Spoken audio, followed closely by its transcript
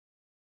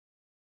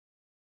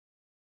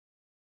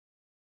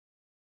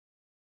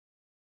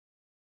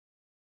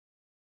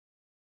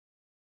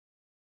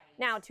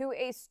Now to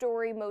a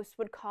story most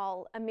would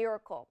call a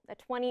miracle. A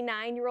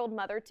 29-year-old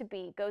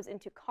mother-to-be goes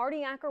into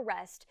cardiac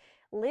arrest,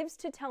 lives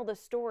to tell the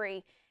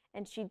story,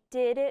 and she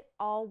did it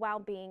all while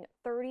being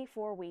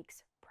 34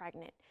 weeks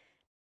pregnant.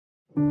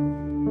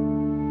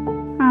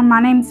 My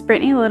name's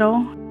Brittany Little.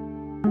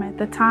 At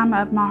the time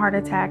of my heart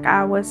attack,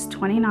 I was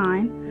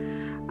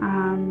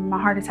 29. My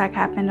heart attack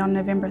happened on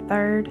November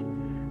 3rd,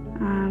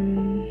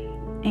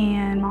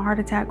 and my heart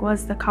attack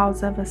was the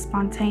cause of a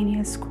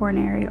spontaneous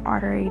coronary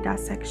artery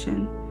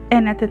dissection.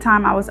 And at the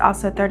time, I was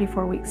also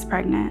 34 weeks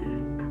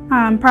pregnant.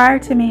 Prior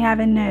to me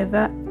having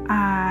Nova,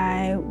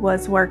 I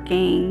was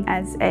working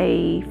as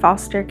a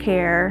foster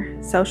care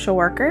social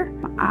worker.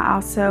 I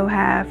also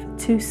have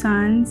two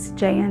sons,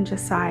 Jay and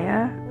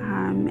Josiah,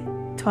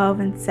 12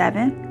 and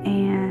 7,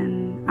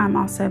 and I'm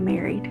also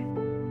married.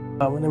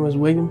 My name is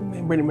William. Me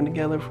and Brittany been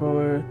together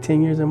for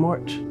 10 years in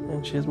March,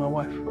 and she's my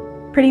wife.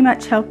 Pretty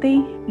much healthy,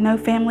 no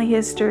family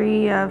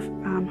history of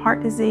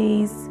heart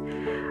disease.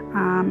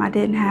 I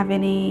didn't have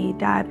any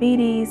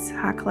diabetes,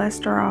 high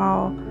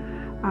cholesterol,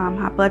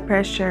 high blood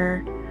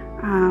pressure,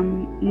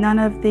 none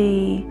of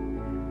the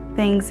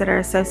things that are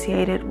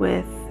associated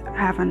with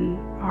having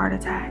a heart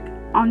attack.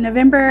 On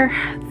November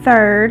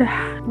 3rd,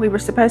 we were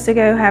supposed to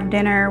go have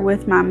dinner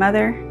with my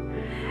mother,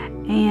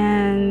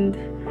 and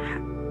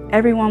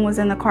everyone was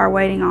in the car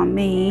waiting on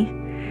me.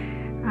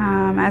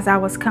 As I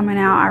was coming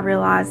out, I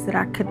realized that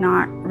I could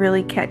not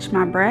really catch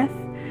my breath,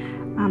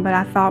 but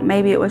I thought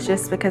maybe it was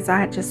just because I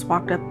had just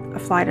walked up a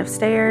flight of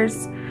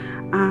stairs,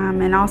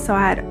 and also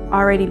I had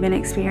already been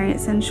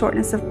experiencing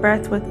shortness of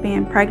breath with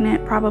being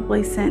pregnant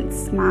probably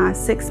since my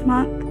 6th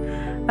month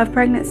of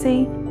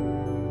pregnancy.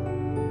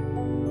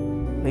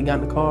 They got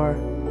in the car,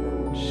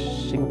 and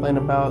she complained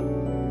about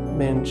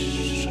being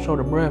short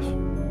of breath,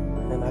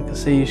 and I could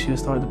see she was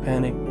starting to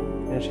panic,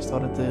 and she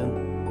started to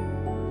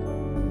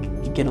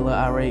get a little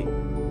irate.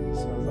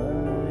 So I was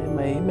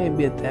like, it may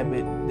be a tad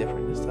bit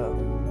different this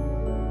time.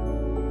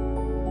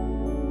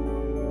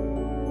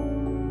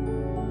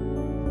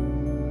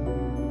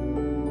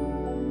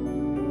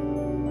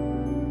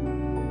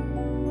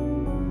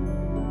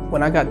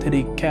 When I got to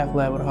the cath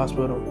lab at the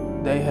hospital,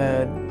 they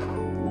had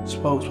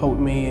spoke with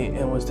me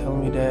and was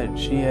telling me that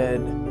she had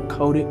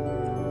coded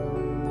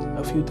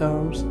a few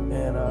times,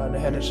 and they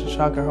had to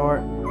shock her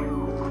heart.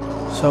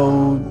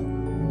 So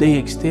the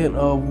extent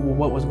of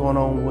what was going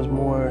on was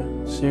more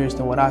serious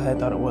than what I had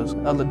thought it was.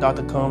 Another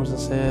doctor comes and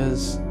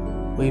says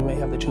we may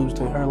have to choose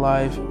between her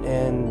life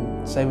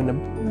and saving the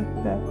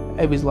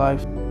baby's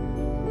life.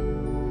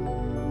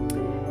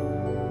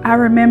 I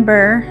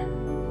remember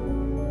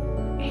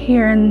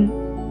hearing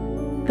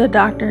the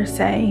doctor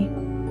say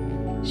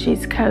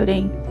she's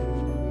coding.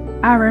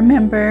 I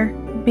remember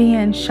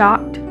being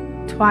shocked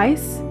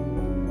twice,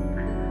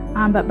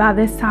 but by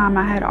this time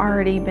I had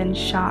already been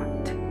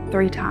shocked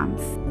 3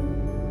 times.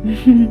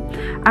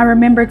 I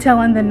remember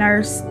telling the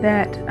nurse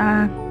that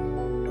I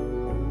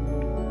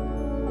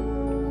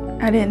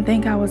didn't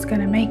think I was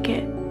gonna make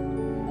it,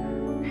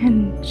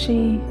 and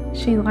she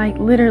like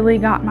literally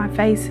got my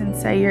face and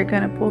say, "You're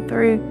gonna pull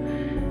through.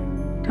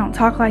 Don't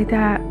talk like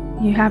that.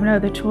 You have no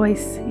other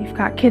choice. You've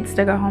got kids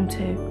to go home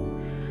to."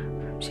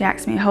 She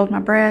asked me to hold my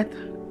breath,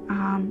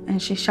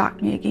 and she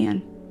shocked me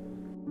again.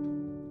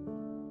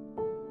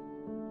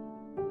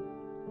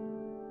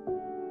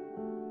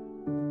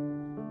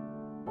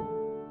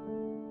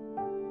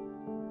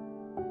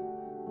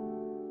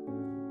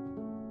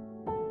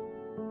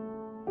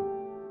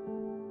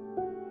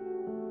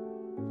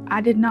 I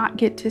did not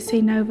get to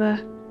see Nova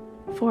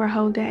for a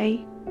whole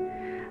day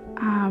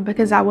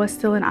because I was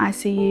still in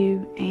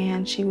ICU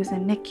and she was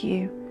in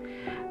NICU.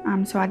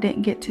 So I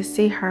didn't get to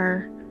see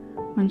her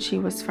when she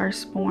was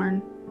first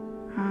born.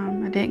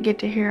 I didn't get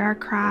to hear her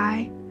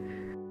cry.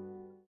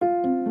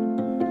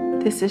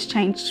 This has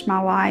changed my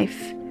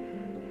life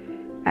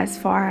as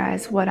far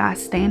as what I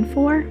stand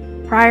for.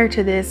 Prior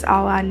to this,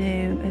 all I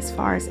knew as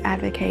far as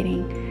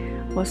advocating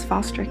was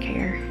foster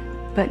care.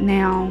 But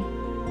now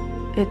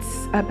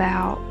it's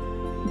about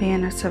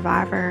being a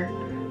survivor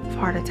of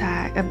heart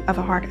attack,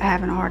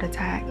 having a heart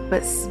attack,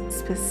 but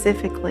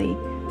specifically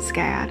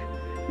SCAD.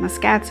 I'm a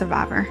SCAD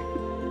survivor.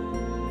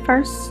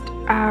 First,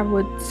 I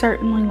would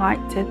certainly like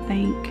to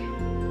thank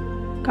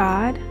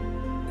God.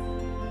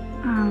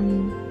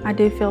 I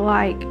do feel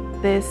like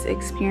this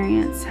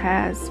experience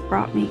has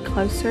brought me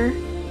closer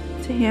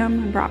to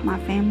Him and brought my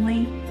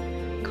family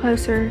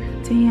closer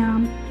to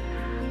Him.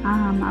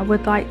 I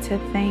would like to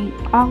thank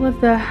all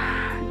of the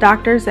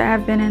doctors that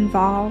have been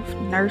involved,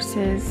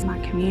 nurses, my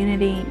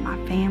community, my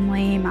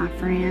family, my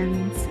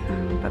friends,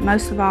 but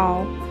most of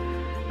all,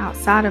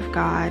 outside of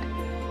God,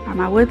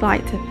 I would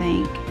like to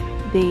thank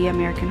the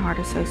American Heart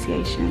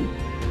Association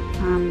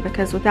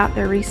because without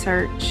their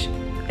research,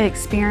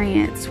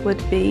 experience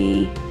would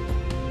be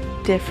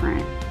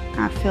different.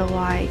 I feel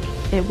like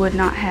it would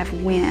not have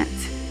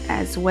went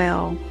as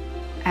well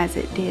as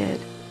it did.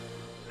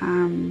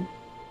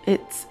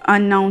 It's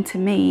unknown to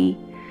me,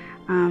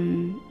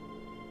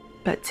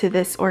 but to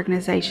this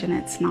organization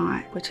it's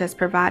not, which has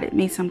provided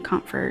me some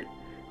comfort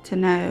to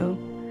know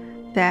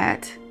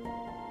that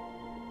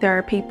There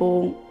are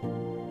people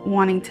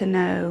wanting to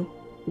know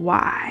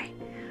why,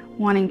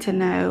 wanting to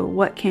know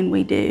what can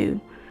we do.